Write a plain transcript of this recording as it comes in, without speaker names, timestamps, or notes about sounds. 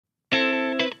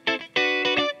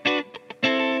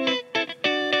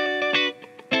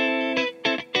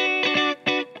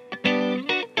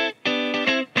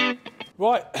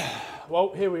Right,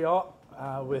 well, here we are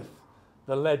with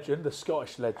the legend, the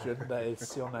Scottish legend, that is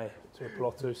Sione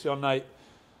Tuipulotu. Sione,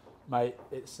 mate,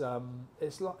 it's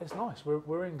nice.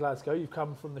 We're in Glasgow. You've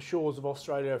come from the shores of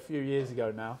Australia a few years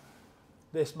ago now.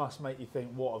 This must make you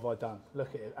think, what have I done?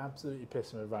 Look at it, absolutely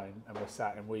pissing with rain, and we're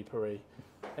sat in Weeparee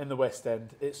in the West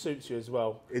End. It suits you as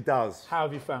well. It does. How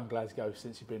have you found Glasgow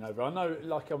since you've been over? I know,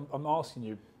 like, I'm asking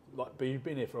you, like, but you've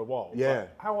been here for a while. Yeah.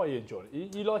 How are you enjoying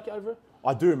it? You like it over?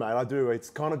 I do, mate. I do.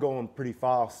 It's kind of gone pretty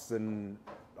fast, and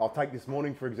I'll take this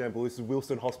morning, for example. This is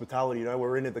Wilson Hospitality. You know,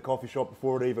 we're in at the coffee shop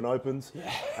before it even opens,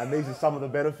 and these are some of the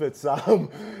benefits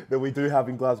that we do have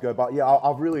in Glasgow. But yeah,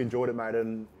 I've really enjoyed it, mate,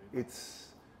 and it's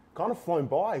kind of flown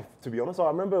by, to be honest. I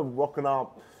remember rocking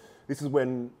up. This is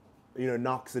when, you know,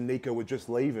 Nux and Nico were just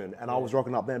leaving, and I was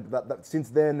rocking up then. But since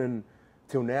then and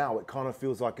till now, it kind of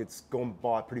feels like it's gone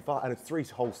by pretty fast, and it's 3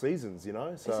 whole seasons, you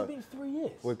know. So has it been 3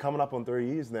 years? We're coming up on 3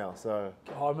 years now. So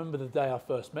I remember the day I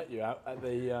first met you out at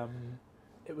the.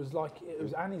 It was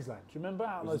Annie's Land. Do you remember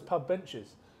out on those pub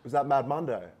benches? Was that Mad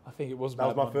Monday? I think it was. That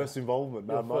was my first involvement.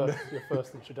 Mad Monday. Your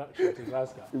first introduction to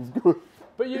Glasgow. It was good.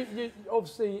 But you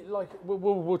obviously, like,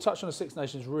 we'll touch on the Six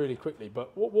Nations really quickly.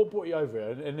 But what brought you over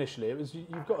here initially? It was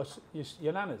you've got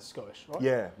your nana's Scottish, right?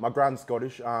 Yeah, my grand's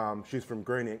Scottish. She's from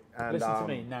Greenock. And listen to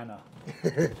me, Nana. Do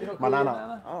you not my call nana. her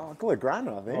Nana? Oh, I call her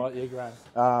Grandma, I think. Right, your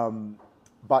grand.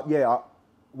 But yeah,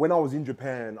 when I was in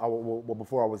Japan,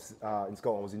 before I was in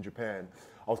Scotland, I was in Japan.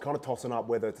 I was kind of tossing up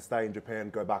whether to stay in Japan,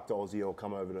 go back to Aussie, or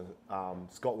come over to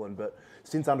Scotland. But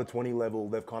since under 20 level,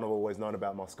 they've kind of always known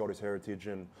about my Scottish heritage,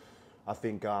 and I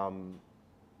think,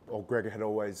 Gregor had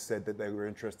always said that they were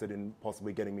interested in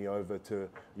possibly getting me over to,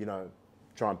 you know,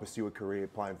 try and pursue a career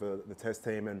playing for the Test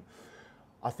team. And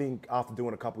I think after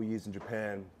doing a couple of years in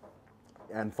Japan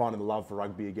and finding the love for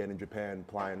rugby again in Japan,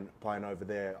 playing over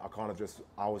there,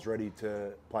 I was ready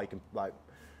to play, like,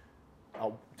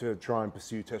 to try and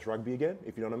pursue Test rugby again,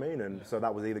 if you know what I mean. And so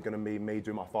that was either going to be me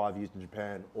do my 5 years in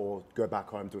Japan, or go back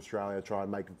home to Australia, try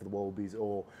and make it for the Wallabies,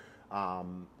 or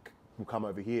come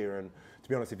over here. And to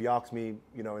be honest, if you asked me,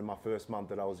 you know, in my first month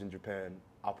that I was in Japan,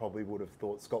 I probably would have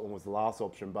thought Scotland was the last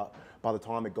option. But by the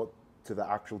time it got to the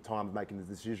actual time of making the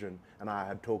decision, and I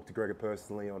had talked to Gregor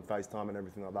personally on FaceTime and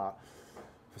everything like that,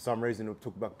 for some reason it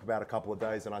took about a couple of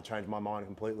days, and I changed my mind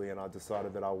completely, and I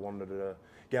decided that I wanted to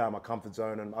get out of my comfort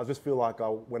zone. And I just feel like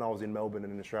when I was in Melbourne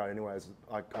and in Australia anyways,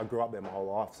 I grew up there my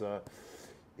whole life, so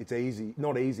it's easy,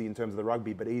 not easy in terms of the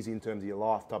rugby, but easy in terms of your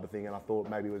life type of thing. And I thought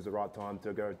maybe it was the right time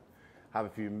to go have a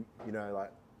few, you know,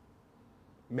 like,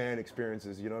 man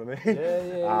experiences, you know what I mean?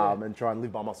 Yeah. And try and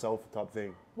live by myself type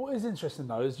thing. What is interesting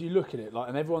though is you look at it, like,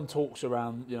 and everyone talks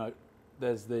around, you know,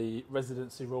 there's the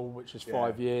residency rule, which is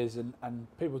 5 years, and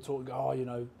people talk, oh, you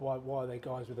know, why are there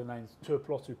guys with the names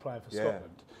Tuipulotu playing for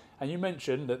Scotland? And you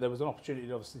mentioned that there was an opportunity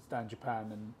to obviously stay in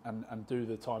Japan and do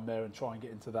the time there and try and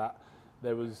get into that.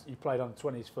 You played under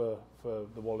 20s for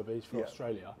the Wallabies, for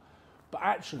Australia. But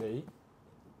actually,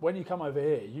 when you come over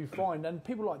here, you find, and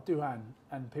people like Duhan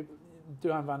van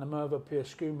der Merwe, Pierre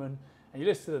Schoeman, and you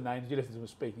listen to the names, you listen to them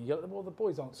speaking, you go, well, the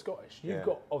boys aren't Scottish. You've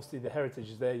got, obviously, the heritage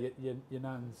is there, your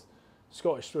nan's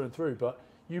Scottish through and through, but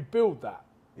you build that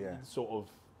sort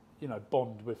of, you know,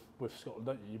 bond with Scotland,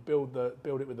 don't you? You build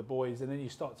it with the boys, and then you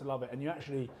start to love it, and you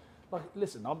actually, like,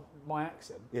 listen, my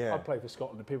accent, I play for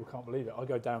Scotland, and people can't believe it. I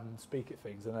go down and speak at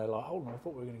things, and they're like, hold on, I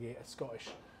thought we were going to get a Scottish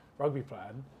rugby player,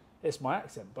 and it's my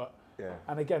accent, but... Yeah.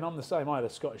 And again, I'm the same. I had a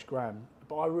Scottish gran,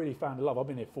 but I really found a love. I've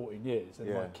been here 14 years,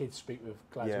 and my kids speak with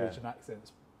Glaswegian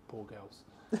accents. Poor girls.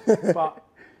 But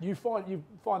you find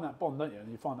that bond, don't you?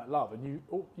 And you find that love, and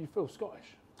you feel Scottish.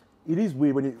 It is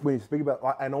weird when you speak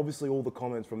about, and obviously all the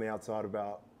comments from the outside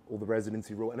about all the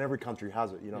residency rule, and every country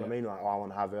has it. You know what I mean? Like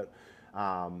Ireland have it.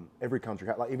 Every country,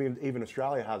 like even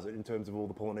Australia has it in terms of all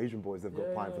the Polynesian boys they've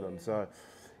got playing for them. So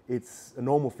it's a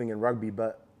normal thing in rugby,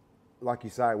 but. Like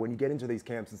you say, when you get into these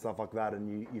camps and stuff like that,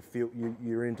 and you feel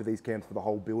you're into these camps for the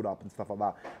whole build-up and stuff like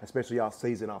that, especially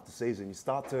season after season, you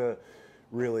start to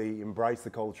really embrace the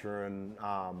culture and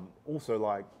also,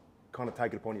 like, kind of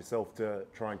take it upon yourself to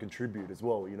try and contribute as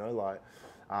well, you know, like,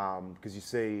 because you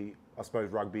see, I suppose,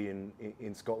 rugby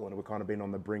in Scotland, we're kind of been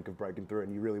on the brink of breaking through,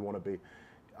 and you really want to be,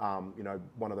 you know,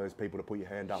 one of those people to put your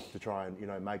hand up to try and, you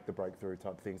know, make the breakthrough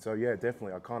type thing. So yeah,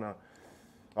 definitely,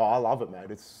 I love it,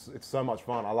 mate. It's so much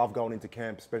fun. I love going into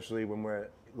camp, especially when we're,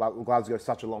 like, Glasgow's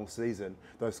such a long season.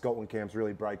 Those Scotland camps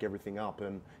really break everything up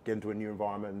and get into a new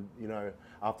environment. And, you know,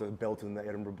 after belting the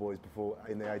Edinburgh boys before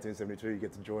in the 1872, you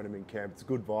get to join them in camp. It's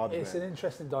good vibes, It's an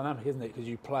interesting dynamic, isn't it? Because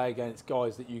you play against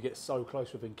guys that you get so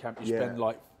close with in camp. You spend,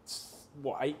 like,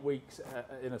 8 weeks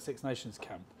in a Six Nations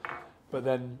camp. But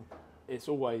then it's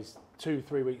always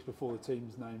 2-3 weeks before the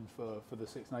team's named for the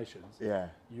Six Nations. Yeah.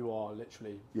 You are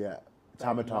literally it's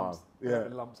hammer time.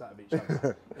 Lumps out of each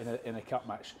other in a cup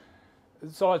match.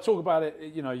 So I talk about it,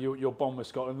 you know, your bond with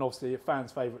Scotland, obviously a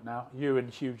fan's favourite now, you and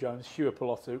Hugh Jones,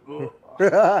 Tuipulotu.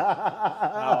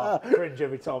 I cringe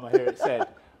every time I hear it said.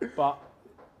 But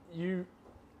you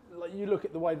look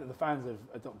at the way that the fans have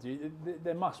adopted you,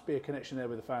 there must be a connection there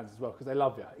with the fans as well, because they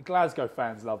love you. Glasgow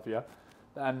fans love you.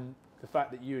 And the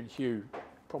fact that you and Hugh,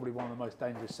 probably one of the most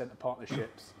dangerous centre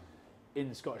partnerships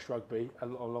in Scottish rugby,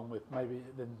 along with maybe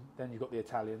then you've got the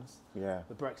Italians,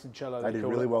 the Brexincello. They did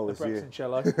really well this year.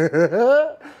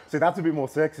 See, that's a bit more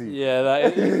sexy. Yeah,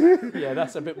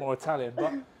 that's a bit more Italian.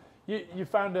 But you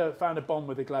found a bond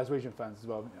with the Glaswegian fans as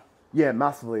well, haven't you? Yeah,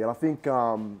 massively. And I think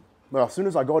well, as soon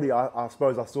as I got here, I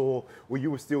suppose I saw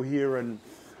you were still here, and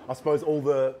I suppose all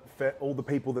the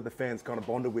people that the fans kind of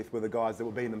bonded with were the guys that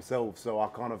were being themselves. So I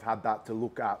kind of had that to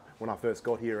look at when I first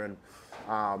got here, and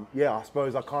I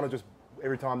suppose I kind of just,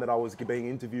 every time that I was being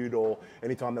interviewed or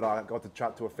any time that I got to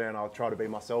chat to a fan, I would try to be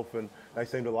myself, and they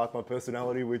seem to like my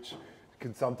personality, which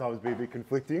can sometimes be a bit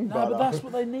conflicting. No, but that's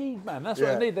what they need, man. That's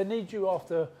what they need. They need you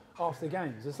after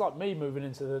games. It's like me moving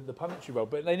into the punditry world,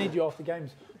 but they need you after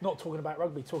games, not talking about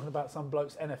rugby, talking about some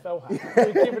bloke's NFL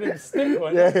hat. You're giving him a stick,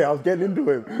 weren't you? Yeah, I was getting into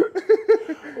him.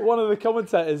 One of the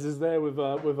commentators is there with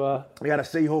a... We had a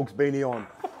Seahawks beanie on.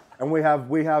 And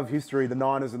we have history, the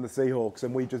Niners and the Seahawks,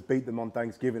 and we just beat them on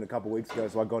Thanksgiving a couple of weeks ago,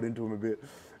 so I got into them a bit.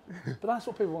 But that's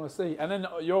what people want to see. And then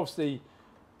you're obviously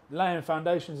laying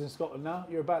foundations in Scotland now.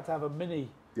 You're about to have a mini...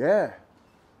 Yeah.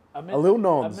 A little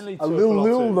nons. A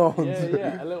little nons.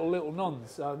 Yeah, a little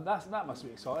nons. That must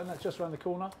be exciting. That's just around the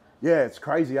corner. Yeah, it's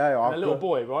crazy, eh? And a little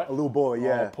boy, right? A little boy,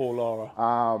 yeah. Oh, poor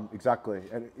Laura. Exactly.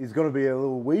 And he's going to be a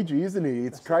little Ouija, isn't he?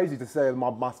 It's crazy to say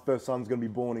my first son's going to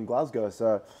be born in Glasgow,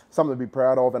 so something to be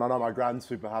proud of. And I know my grand's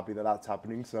super happy that that's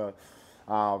happening. So,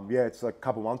 it's a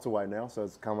couple months away now, so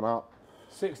it's coming up.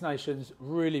 Six Nations,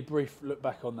 really brief look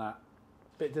back on that.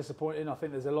 Bit disappointing. I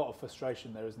think there's a lot of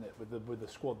frustration there, isn't it, with the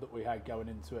squad that we had going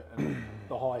into it and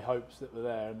the high hopes that were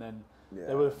there. And then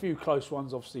there were a few close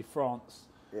ones. Obviously, France,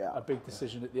 a big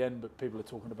decision at the end, but people are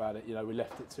talking about it. You know, we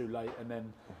left it too late, and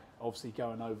then obviously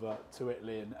going over to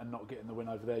Italy and not getting the win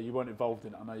over there. You weren't involved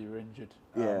in it. I know you were injured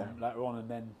later on, and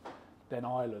then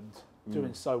Ireland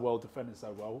doing so well, defending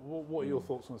so well. What are your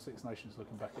thoughts on the Six Nations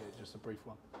looking back at it? Just a brief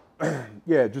one.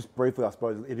 Yeah, just briefly, I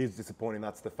suppose it is disappointing.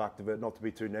 That's the fact of it. Not to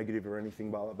be too negative or anything,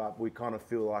 but we kind of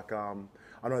feel like I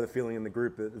know the feeling in the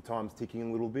group that the time's ticking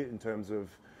a little bit in terms of,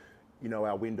 you know,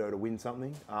 our window to win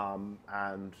something.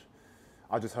 And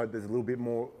I just hope there's a little bit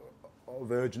more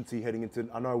of urgency heading into.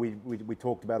 I know we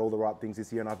talked about all the right things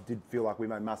this year, and I did feel like we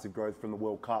made massive growth from the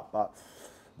World Cup, but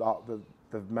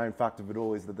the main fact of it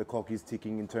all is that the clock is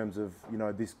ticking in terms of, you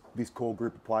know, this core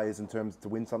group of players in terms to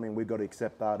win something. We've got to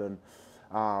accept that and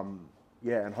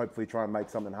and hopefully try and make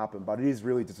something happen. But it is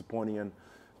really disappointing, and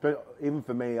even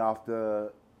for me,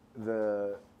 after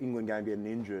the England game getting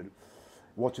injured,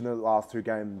 watching the last two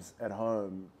games at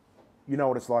home, you know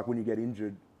what it's like when you get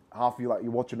injured. Half you like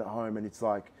you're watching at home, and it's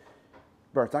like,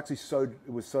 bro, it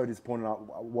was so disappointing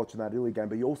watching that Italy game.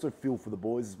 But you also feel for the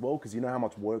boys as well, because you know how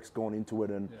much work's gone into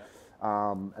it, and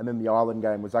then the Ireland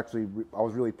game was actually, I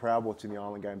was really proud watching the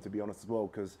Ireland game, to be honest as well,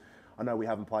 because I know we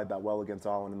haven't played that well against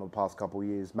Ireland in the past couple of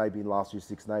years, maybe in last year's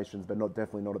Six Nations, but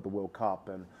definitely not at the World Cup.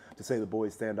 And to see the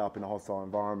boys stand up in a hostile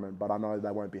environment, but I know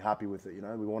they won't be happy with it. You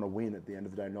know, we want to win at the end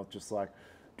of the day, not just like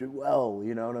do well.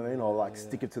 You know what I mean, or like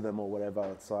stick it to them or whatever.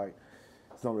 It's like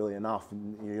it's not really enough,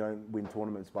 and you don't win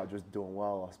tournaments by just doing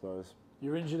well, I suppose.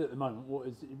 You're injured at the moment. What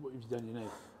have you done your knee?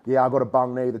 Yeah, I got a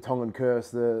bung knee, the Tongan curse,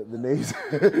 the knees.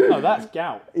 Oh, that's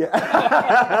gout. Yeah,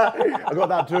 I got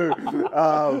that too.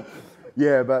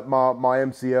 Yeah, but my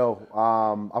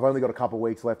MCL, I've only got a couple of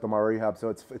weeks left on my rehab, so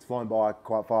it's flown by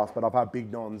quite fast. But I've had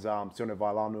big nons, Sione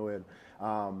Tuipulotu,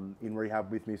 in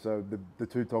rehab with me. So the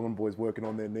two Tongan boys working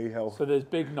on their knee health. So there's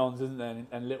big nons, isn't there,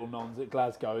 and little nons at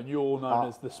Glasgow, and you're all known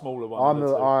as the smaller one.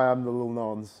 I am the little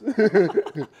nons.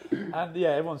 And yeah,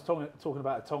 everyone's talking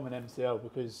about a Tongan MCL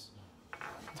because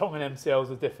Tongan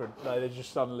MCLs are different. They're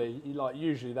just suddenly, like,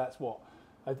 usually that's what,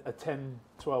 a 10,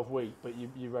 12 week, but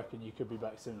you reckon you could be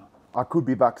back sooner? I could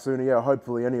be back sooner, yeah,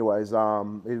 hopefully anyways.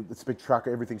 It's been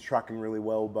everything's tracking really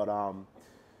well, but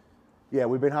yeah,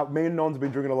 me and Nons have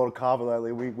been drinking a lot of kava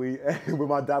lately. When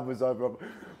my dad was over,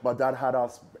 my dad had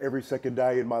us every second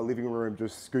day in my living room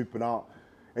just scooping up.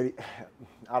 And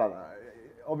I don't know,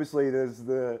 obviously there's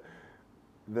the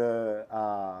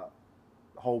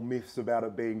whole myths about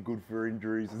it being good for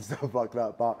injuries and stuff like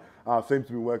that, but seems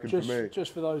to be working for me.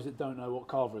 Just for those that don't know what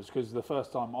kava is, because the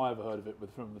first time I ever heard of it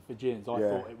from the Fijians, I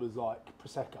thought it was like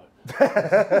Prosecco.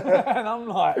 And I'm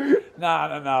like, no,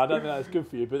 I don't think that's good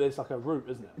for you, but it's like a root,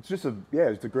 isn't it? It's just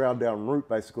it's a ground down root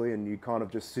basically, and you kind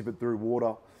of just sieve it through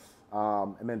water,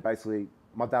 and then basically,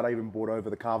 my dad even brought over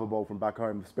the kava bowl from back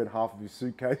home, spent half of his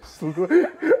suitcase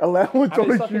allowance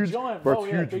on a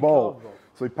huge bowl.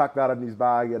 So he packed that in his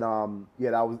bag, and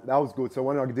that was good. So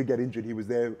when I did get injured, he was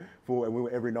there and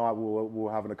every night we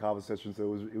were having a kava session,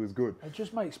 so it was good. It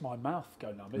just makes my mouth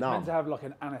go numb. It's meant to have like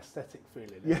an anaesthetic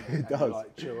feeling. Yeah, it does. You,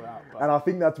 like chill out. But and I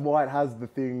think that's why it has the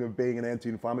thing of being an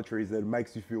anti-inflammatory, is that it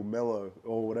makes you feel mellow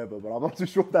or whatever. But I'm not too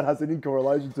sure if that has any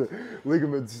correlation to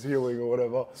ligaments healing or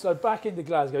whatever. So back into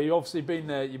Glasgow, you've obviously been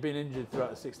there. You've been injured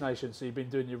throughout the Six Nations, so you've been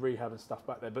doing your rehab and stuff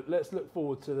back there. But let's look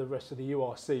forward to the rest of the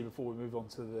URC before we move on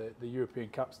to the European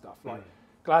Cup stuff. Like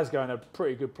Glasgow in a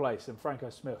pretty good place, and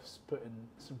Franco Smith's put in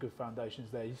some good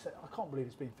foundations there. You said, I can't believe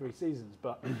it's been 3 seasons,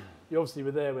 but you obviously were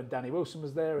there when Danny Wilson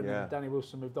was there, and then Danny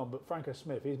Wilson moved on. But Franco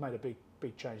Smith, he's made a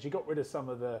big change. He got rid of some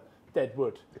of the dead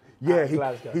wood. Yeah,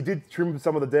 he did trim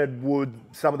some of the dead wood.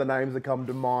 Some of the names that come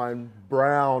to mind: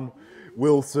 Brown,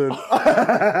 Wilson, Cole Forbes.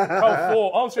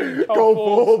 I was thinking Cole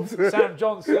Forbes, Sam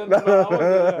Johnson.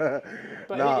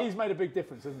 But he's made a big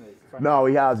difference, hasn't he? Franco? No,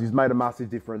 he has. He's made a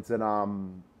massive difference,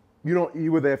 and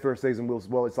you were there for a season, Will, as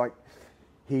well. It's like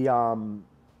he, I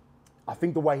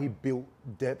think the way he built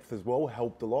depth as well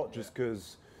helped a lot, just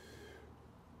because,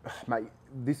 mate,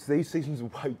 these seasons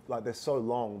are they're so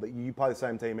long that you play the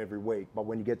same team every week, but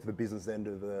when you get to the business end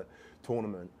of the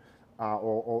tournament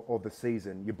or the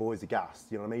season, your boys are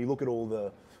gassed. You know what I mean? You look at all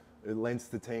the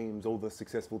Leinster teams, all the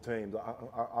successful teams.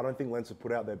 I don't think Leinster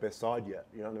put out their best side yet.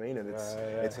 You know what I mean? And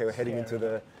it's how we're heading into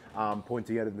the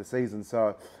pointy end of the season.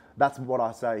 So that's what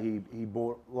I say. He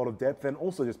brought a lot of depth and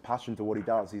also just passion to what he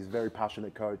does. He's a very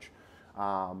passionate coach,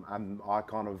 and I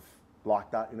kind of like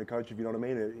that in a coach, if you know what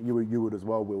I mean. You would as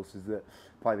well, Wills, is that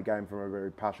play the game from a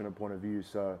very passionate point of view.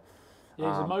 So he's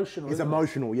emotional. He's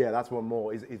emotional, yeah. That's one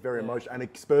more. He's very emotional, and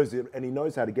exposes it, and he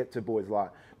knows how to get to boys like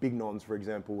Big Nons, for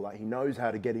example. Like he knows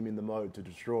how to get him in the mode to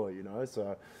destroy. You know,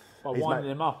 so. By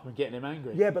winding him up and getting him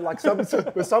angry. Yeah, but like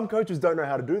some coaches don't know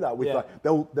how to do that. With like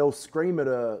they'll scream at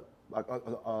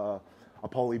a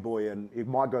poly boy, and it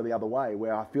might go the other way.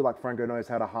 Where I feel like Franco knows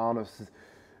how to harness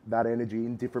that energy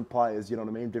in different players. You know what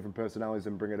I mean? Different personalities,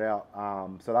 and bring it out.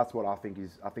 So that's what I think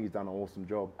he's done an awesome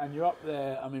job. And you're up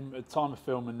there. I mean, at the time of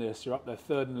filming this, you're up there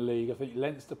third in the league. I think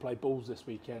Leinster play Bulls this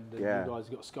weekend, and you guys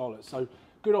have got Scarlet. So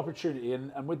good opportunity,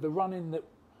 and with the running that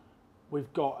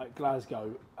we've got at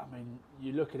Glasgow, I mean,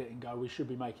 you look at it and go, we should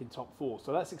be making top 4.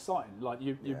 So that's exciting. Like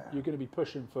you're going to be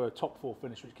pushing for a top 4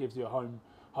 finish, which gives you a home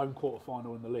quarter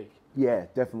final in the league. Yeah,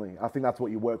 definitely. I think that's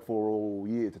what you work for all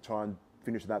year, to try and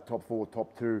finish that top 4,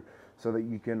 top 2, so that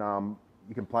you can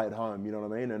play at home. You know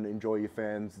what I mean, and enjoy your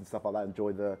fans and stuff like that.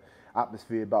 Enjoy the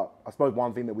atmosphere. But I suppose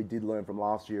one thing that we did learn from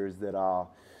last year is that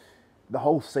the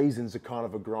whole season's a kind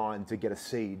of a grind to get a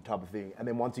seed type of thing. And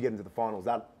then once you get into the finals,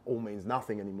 that all means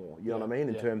nothing anymore. You know what I mean?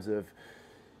 In terms of,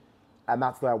 and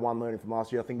that's our one learning from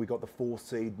last year. I think we got the 4th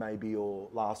seed maybe, or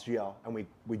last year, and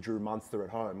we drew Munster at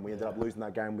home. We ended up losing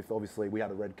that game with, obviously, we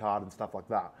had a red card and stuff like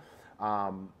that.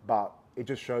 But it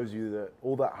just shows you that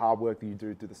all that hard work that you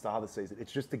do to the start of the season,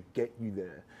 it's just to get you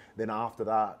there. Then after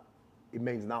that, it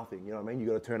means nothing. You know what I mean? You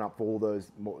got to turn up for all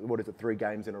those, 3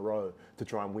 games in a row to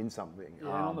try and win something. Yeah,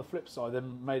 and on the flip side,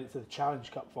 then made it to the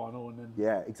Challenge Cup final, and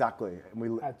then exactly. And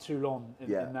we had Toulon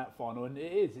in that final, and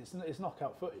it's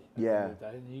knockout footy. At the end of the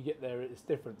day, and you get there, it's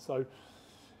different. So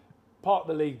part of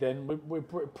the league, then we're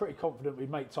pretty confident we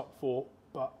make top 4.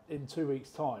 But in 2 weeks'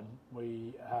 time,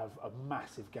 we have a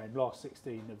massive game, last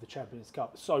 16 of the Champions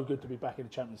Cup. So good to be back in the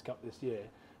Champions Cup this year.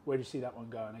 Where do you see that one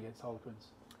going against Harlequins?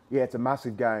 Yeah, it's a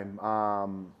massive game.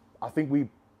 I think we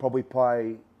probably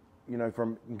play,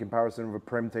 in comparison of a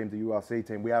Prem team to URC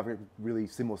team, we have really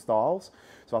similar styles.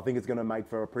 So I think it's going to make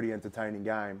for a pretty entertaining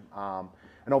game.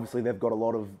 And obviously they've got a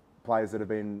lot of players that have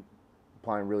been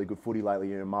playing really good footy lately,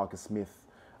 Marcus Smith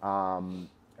and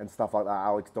stuff like that,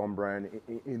 Alex Dombrand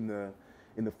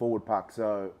in the forward pack.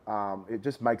 So it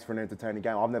just makes for an entertaining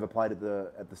game. I've never played at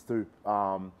the Stoop.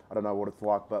 I don't know what it's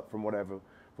like, but from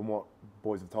what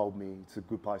boys have told me, it's a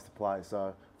good place to play. So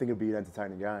I think it'll be an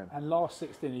entertaining game. And last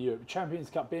 16 of Europe, Champions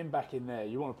Cup, being back in there,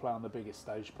 you want to play on the biggest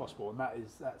stage possible, and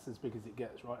that's as big as it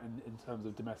gets, right, in terms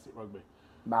of domestic rugby.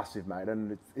 Massive, mate.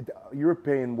 And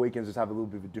European weekends just have a little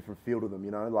bit of a different feel to them,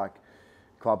 like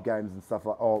club games and stuff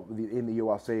like, in the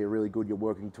URC are really good. You're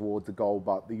working towards a goal,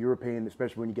 but the European,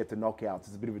 especially when you get to knockouts,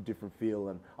 it's a bit of a different feel.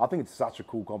 And I think it's such a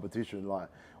cool competition. Like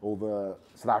all the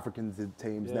South African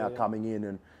teams now coming in,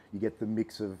 and you get the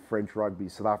mix of French rugby,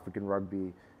 South African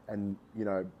rugby, and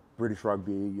British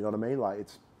rugby. You know what I mean? Like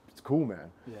it's cool, man.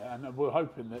 Yeah, and we're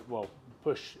hoping that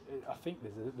push. I think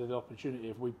there's an opportunity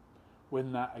if we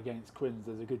win that against Quins.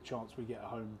 There's a good chance we get a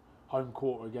home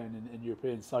quarter again in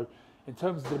European. So. In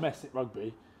terms of domestic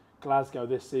rugby, Glasgow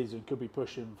this season could be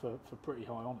pushing for pretty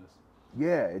high honours.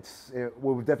 Yeah,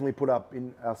 we've definitely put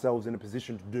ourselves in a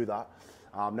position to do that.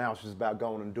 Now it's just about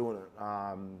going and doing it.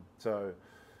 So,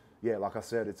 yeah, like I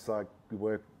said, it's like you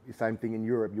work the same thing in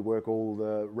Europe. You work all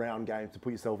the round games to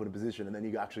put yourself in a position, and then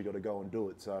you actually got to go and do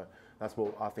it. So that's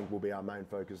what I think will be our main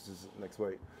focus next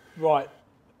week. Right.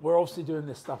 We're obviously doing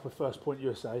this stuff with FirstPoint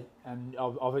USA, and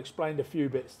I've explained a few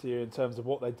bits to you in terms of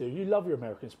what they do. You love your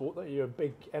American sport, don't you? You're a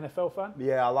big NFL fan?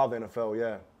 Yeah, I love NFL,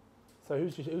 yeah. So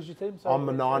who's your team? So I'm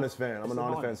a Niners fan. I'm a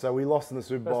Niners fan. So we lost in the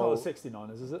Super Bowl. That's not the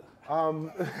 69ers, is it?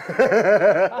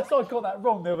 That's I got that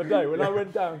wrong the other day when I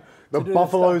went down. The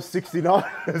Buffalo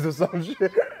 69ers or some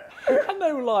shit. And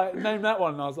they were like, name that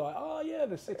one. And I was like, oh, yeah,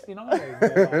 the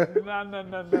 69ers.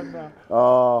 Like, no.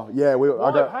 Oh, yeah.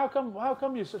 How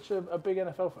come you're such a big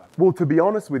NFL fan? Well, to be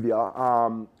honest with you,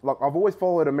 like I've always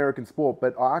followed American sport,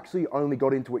 but I actually only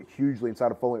got into it hugely and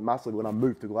started following it massively when I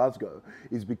moved to Glasgow,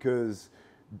 is because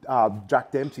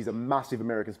Jack Dempsey's a massive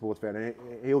American sports fan, and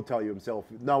he'll tell you himself,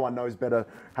 no one has better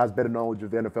knowledge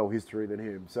of the NFL history than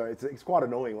him. So it's quite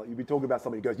annoying. Like you'd be talking about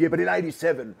somebody who goes, yeah, but in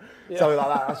 '87, something like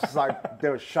that. It's just like, they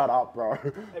were shut up, bro.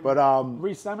 But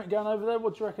Reece Sammet going over there.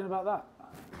 What do you reckon about that?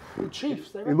 The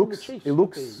Chiefs. They reckon the Chiefs. It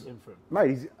looks,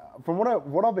 mate. From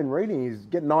what I've been reading, he's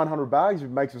getting 900 bags. It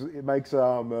makes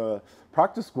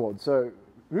practice squad. So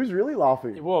who's really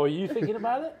laughing? Well, are you thinking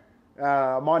about it?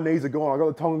 My knees are gone. I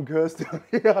got the Tongan curse down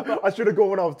here. I should have gone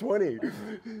when I was 20.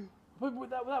 But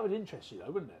that would interest you,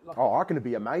 though, wouldn't it? Like, I reckon it'd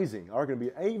be amazing. I reckon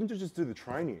it'd be even to just do the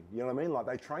training. You know what I mean? Like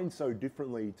they train so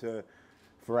differently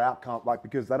for outcome, like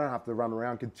because they don't have to run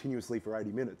around continuously for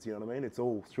 80 minutes. You know what I mean? It's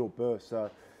all short bursts. So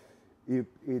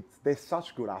they're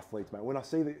such good athletes, man. When I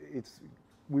see that,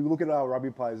 we look at our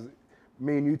rugby players.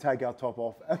 Me and you take our top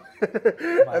off.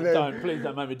 Mate, please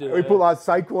don't make me do that. We put like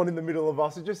Saquon in the middle of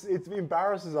us. It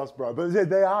embarrasses us, bro. But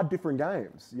they are different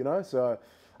games, you know. So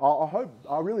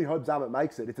I really hope Zamet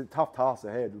makes it. It's a tough task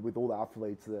ahead with all the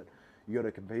athletes that you got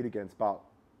to compete against. But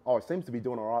it seems to be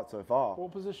doing all right so far.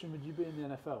 What position would you be in the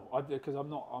NFL? Because I'm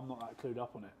not that clued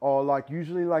up on it. Like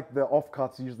usually like the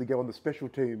offcuts usually go on the special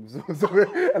teams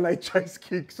and they chase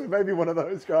kicks. So maybe one of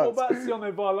those guys. What about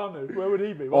Sione Tuipulotu? Where would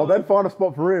he be? They'd find a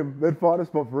spot for him. Man,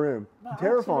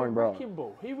 terrifying, bro.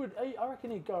 He would. I reckon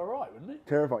he'd go all right, wouldn't he?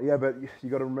 Terrifying. Yeah, but you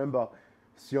got to remember,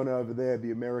 Sione over there, the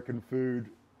American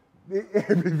food.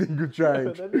 Everything could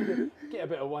change. Yeah, get a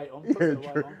bit of weight on.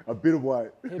 A bit of weight.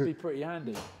 He'd be pretty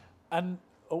handy. And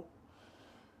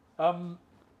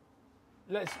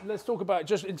let's talk about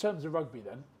just in terms of rugby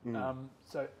then.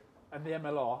 And the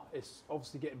MLR is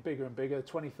obviously getting bigger and bigger.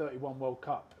 2031 World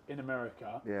Cup in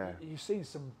America. Yeah. You've seen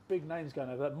some big names going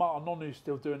over there. Martin Nonu's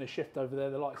still doing a shift over there.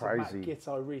 The likes of Matt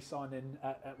Gitto re-signing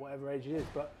at whatever age he is,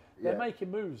 but they're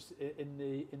making moves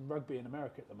in rugby in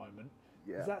America at the moment.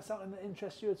 Yeah. Is that something that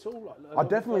interests you at all? I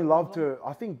definitely love to.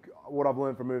 I think what I've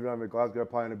learned from moving over to Glasgow,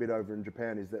 playing a bit over in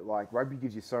Japan, is that like rugby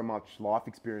gives you so much life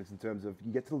experience in terms of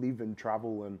you get to live and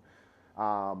travel, and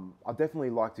I definitely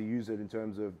like to use it in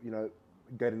terms of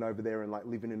getting over there and like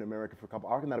living in America for a couple.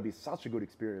 I reckon that'd be such a good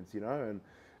experience, and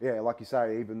yeah, like you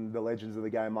say, even the legends of the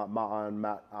game like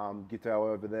Matt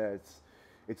Gitto over there,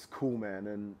 it's cool, man.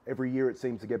 And every year it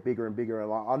seems to get bigger and bigger. And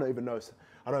like I don't even know.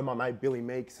 I know my mate Billy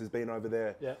Meeks has been over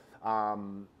there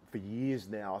for years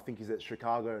now. I think he's at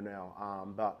Chicago now.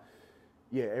 But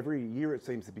yeah, every year it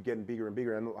seems to be getting bigger and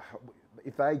bigger. And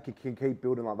if they can keep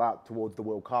building like that towards the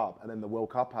World Cup, and then the World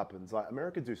Cup happens, like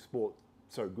America do sport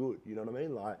so good. You know what I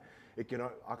mean? Like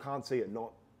I can't see it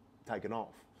not taking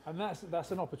off. And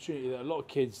that's an opportunity that a lot of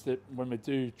kids that when we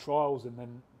do trials and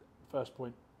then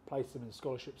FirstPoint place them in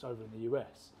scholarships over in the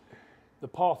US. The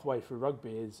pathway for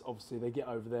rugby is obviously they get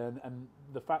over there, and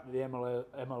the fact that the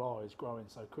MLR is growing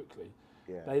so quickly,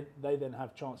 they then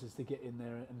have chances to get in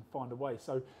there and find a way.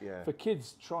 So for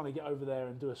kids trying to get over there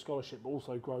and do a scholarship, but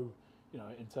also grow,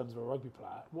 in terms of a rugby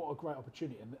player, what a great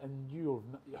opportunity. And you've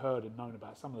heard and known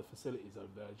about some of the facilities over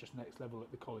there, just next level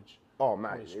at the college. Oh,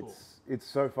 mate, it's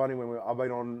so funny when I've been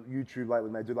on YouTube lately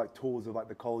and they do like tours of like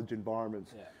the college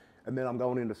environments. Yeah. And then I'm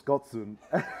going into Scotland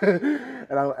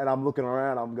and I'm looking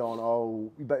around, I'm going,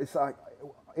 but it's like,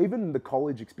 even the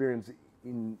college experience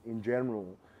in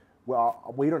general,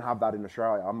 well, we don't have that in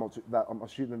Australia. I'm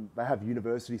assuming they have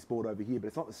university sport over here, but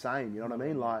it's not the same. You know what I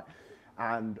mean? Like,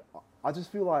 and I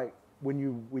just feel like when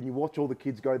you watch all the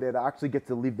kids go there, they actually get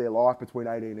to live their life between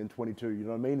 18 and 22. You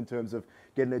know what I mean? In terms of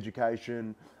getting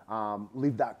education,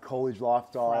 live that college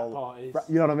lifestyle. Frat parties.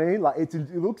 You know what I mean? Like it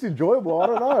looks enjoyable. I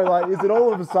don't know. Like, is it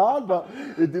all of a facade? But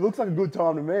it looks like a good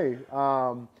time to me.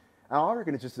 And I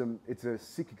reckon it's just it's a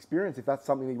sick experience. If that's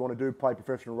something that you want to do, play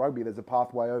professional rugby, there's a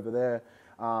pathway over there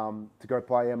to go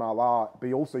play MLR.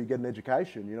 But also you get an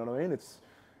education. You know what I mean? It's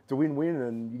a win-win,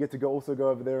 and you get to also go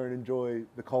over there and enjoy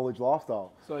the college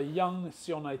lifestyle. So a young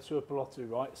Sione Tuipulotu,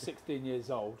 right, 16 years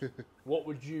old, what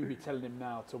would you be telling him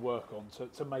now to work on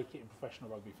to make it in professional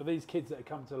rugby? For these kids that are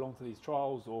coming along to these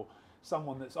trials, or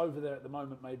someone that's over there at the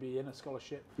moment, maybe in a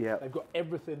scholarship, they've got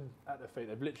everything at their feet.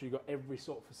 They've literally got every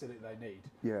sort of facility they need.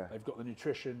 Yeah. They've got the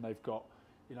nutrition, they've got,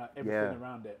 you know, everything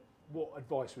around it. What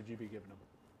advice would you be giving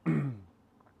them?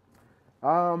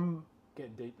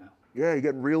 Getting deep now. Yeah, you're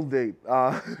getting real deep.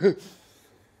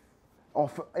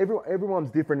 Everyone's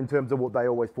different in terms of what they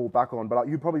always fall back on, but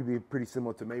you'd probably be pretty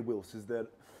similar to me, Wills, is that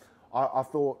I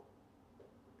thought,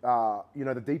 you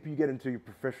know, the deeper you get into your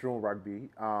professional rugby,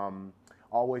 I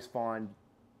always find,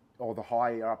 or the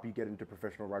higher up you get into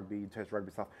professional rugby, test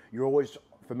rugby stuff, you're always,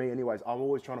 for me anyways, I'm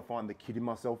always trying to find the kid in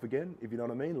myself again, if you know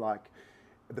what I mean? Like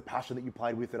the passion that you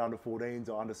played with at under 14s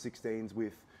or under 16s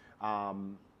with,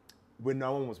 when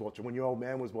no one was watching, when your old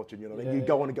man was watching, you know what I mean?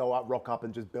 You want to go up, rock up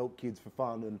and just belt kids for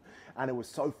fun. And it was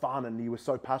so fun, and you were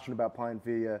so passionate about playing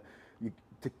for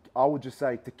I would just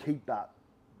say to keep that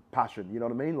passion, you know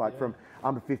what I mean? Like from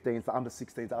under 15s to under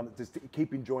 16s, to just to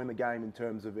keep enjoying the game in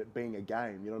terms of it being a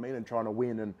game, you know what I mean? And trying to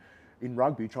win, and in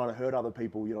rugby, trying to hurt other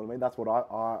people, you know what I mean? That's what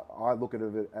I look at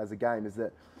it as a game, is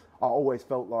that I always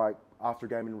felt like after a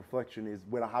game in reflection is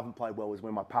when I haven't played well is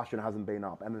when my passion hasn't been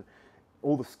up. And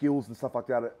all the skills and stuff like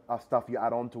that are stuff you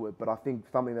add on to it. But I think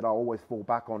something that I always fall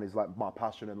back on is like my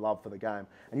passion and love for the game.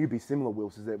 And you'd be similar,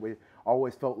 Wills, is that I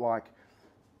always felt like,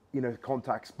 you know,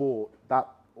 contact sport, that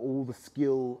all the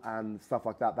skill and stuff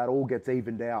like that all gets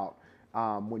evened out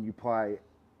when you play,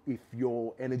 if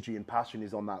your energy and passion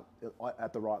is on that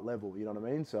at the right level, you know what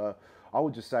I mean? So I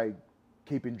would just say,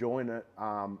 keep enjoying it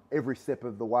every step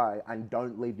of the way, and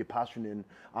don't leave your passion in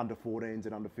under 14s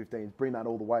and under 15s. Bring that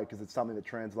all the way, because it's something that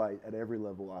translates at every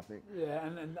level, I think. Yeah,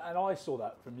 and I saw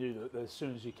that from you, that as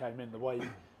soon as you came in, the way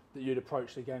that you'd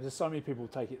approach the games. There's so many people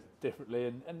take it differently,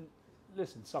 and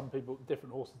listen, some people,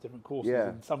 different horses, different courses,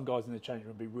 and some guys in the change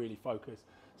room will be really focused,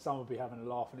 some will be having a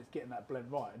laugh, and it's getting that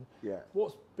blend right. And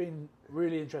what's been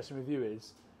really interesting with you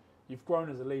is, you've grown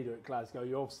as a leader at Glasgow.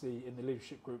 You're obviously in the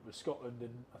leadership group with Scotland,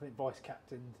 and I think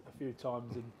vice-captained a few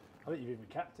times, and I think you've even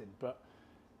captained. But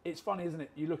it's funny, isn't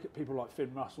it? You look at people like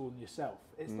Finn Russell and yourself.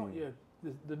 It's not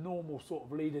the normal sort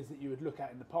of leaders that you would look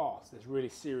at in the past. There's a really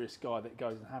serious guy that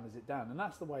goes and hammers it down, and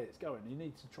that's the way it's going. You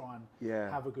need to try and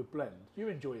have a good blend. You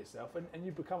enjoy yourself, and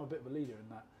you become a bit of a leader in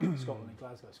that Scotland and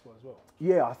Glasgow squad as well.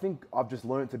 Yeah, I think I've just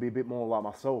learned to be a bit more like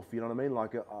myself. You know what I mean?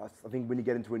 Like I think when you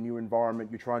get into a new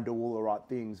environment, you try and do all the right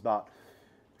things, but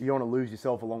you don't want to lose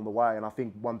yourself along the way. And I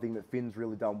think one thing that Finn's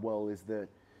really done well is that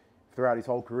throughout his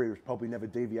whole career, he's probably never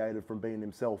deviated from being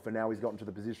himself. And now he's gotten to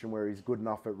the position where he's good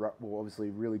enough at, well,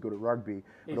 obviously really good at rugby,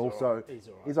 but also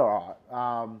he's all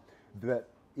right. That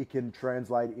it can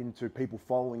translate into people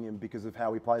following him because of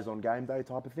how he plays on game day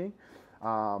type of thing.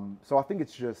 So I think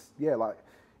it's just, like,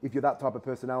 if you're that type of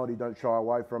personality, don't shy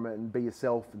away from it and be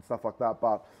yourself and stuff like that.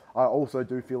 But I also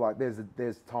do feel like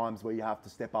there's times where you have to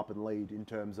step up and lead in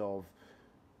terms of,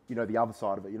 you know, the other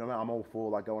side of it. You know, I'm all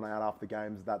for like going out after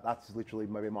games. That's literally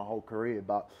maybe my whole career.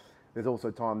 But there's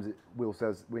also times, Will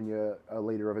says, when you're a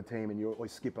leader of a team and you're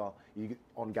always skipper,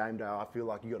 on game day, I feel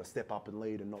like you got to step up and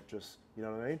lead and not just, you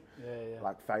know what I mean? Yeah.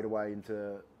 Like fade away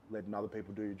into letting other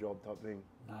people do your job type thing.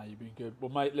 Nah, you've been good.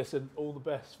 Well, mate, listen, all the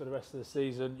best for the rest of the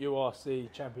season.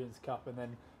 URC Champions Cup, and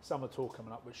then summer tour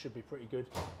coming up, which should be pretty good.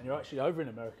 And you're actually over in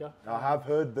America. I have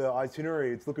heard the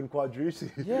itinerary. It's looking quite juicy.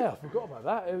 Yeah, I forgot about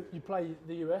that. You play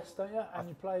the US, don't you? And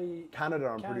you play Canada,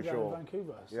 I'm pretty sure. And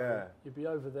Vancouver. So you'll be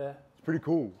over there. It's pretty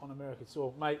cool. On American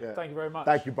soil. Mate, thank you very much.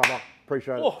 Thank you, brother.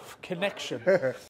 Appreciate it. Oh, connection.